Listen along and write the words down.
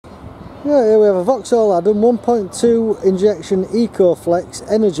Yeah, here we have a VAUXHALL Adam 1.2 injection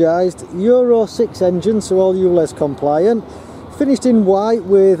EcoFlex energised Euro 6 engine, so all ULEZ compliant. Finished in white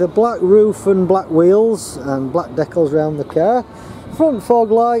with a black roof and black wheels and black decals around the car. Front fog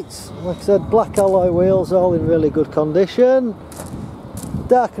lights, like I said, black alloy wheels, all in really good condition.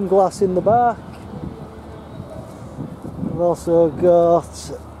 Darkened glass in the back. We've also got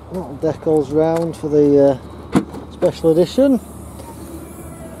little decals round for the special edition.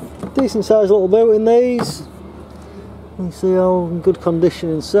 Decent sized little boot in these. You can see all in good condition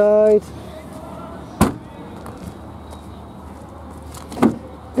inside.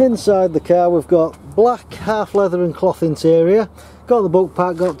 Inside the car we've got black half leather and cloth interior. Got the book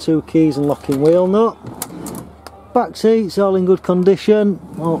pack, got 2 keys and locking wheel nut. Back seats all in good condition.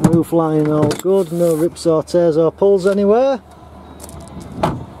 Roof line all good, no rips or tears or pulls anywhere.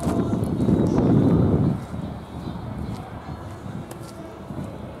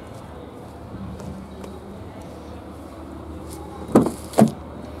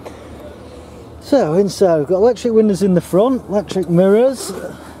 So inside we've got electric windows in the front, electric mirrors.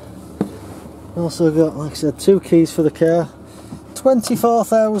 Also got, like I said, 2 keys for the car.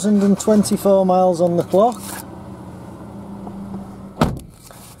 24,024 miles on the clock.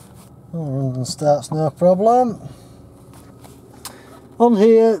 Runs and starts no problem. On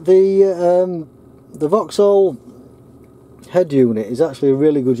here the VAUXHALL head unit is actually a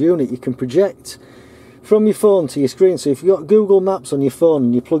really good unit. You can project from your phone to your screen, so if you've got Google Maps on your phone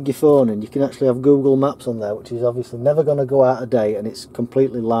and you plug your phone in, you can actually have Google Maps on there, which is obviously never going to go out of date, and it's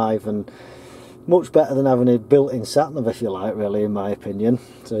completely live and much better than having a built-in sat-nav, if you like, really, in my opinion.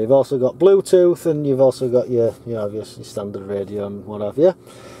 So you've also got Bluetooth, and you've also got your obviously standard radio and what have you.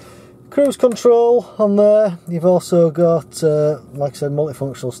 Cruise control on there. You've also got, like I said,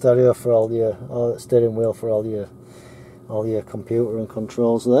 multifunctional stereo for all your steering wheel for all your computer and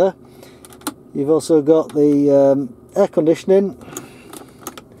controls there. You've also got the air conditioning.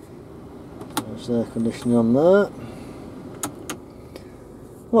 There's air conditioning on there.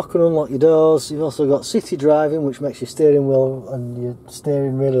 Lock and unlock your doors. You've also got city driving, which makes your steering wheel and your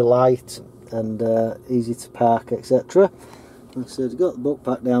steering really light and easy to park, etc. Like I said, we've got the book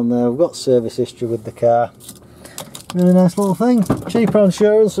pack down there. We've got service history with the car. Really nice little thing. Cheaper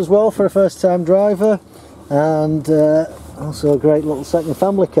insurance as well for a first time driver, and also a great little second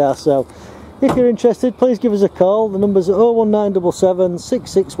family car. So if you're interested, please give us a call. The number's 01977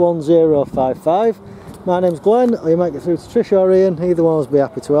 661055. My name's Glenn, or you might get through to Trish or Ian. Either one will be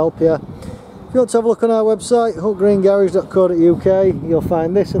happy to help you. If you want to have a look on our website, hookgreengarage.co.uk, you'll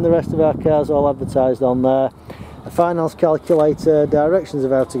find this and the rest of our cars all advertised on there. A finance calculator, directions of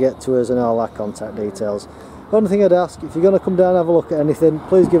how to get to us, and all our contact details. Only thing I'd ask, if you're going to come down and have a look at anything,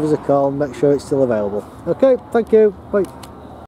 please give us a call and make sure it's still available. Okay, thank you, bye.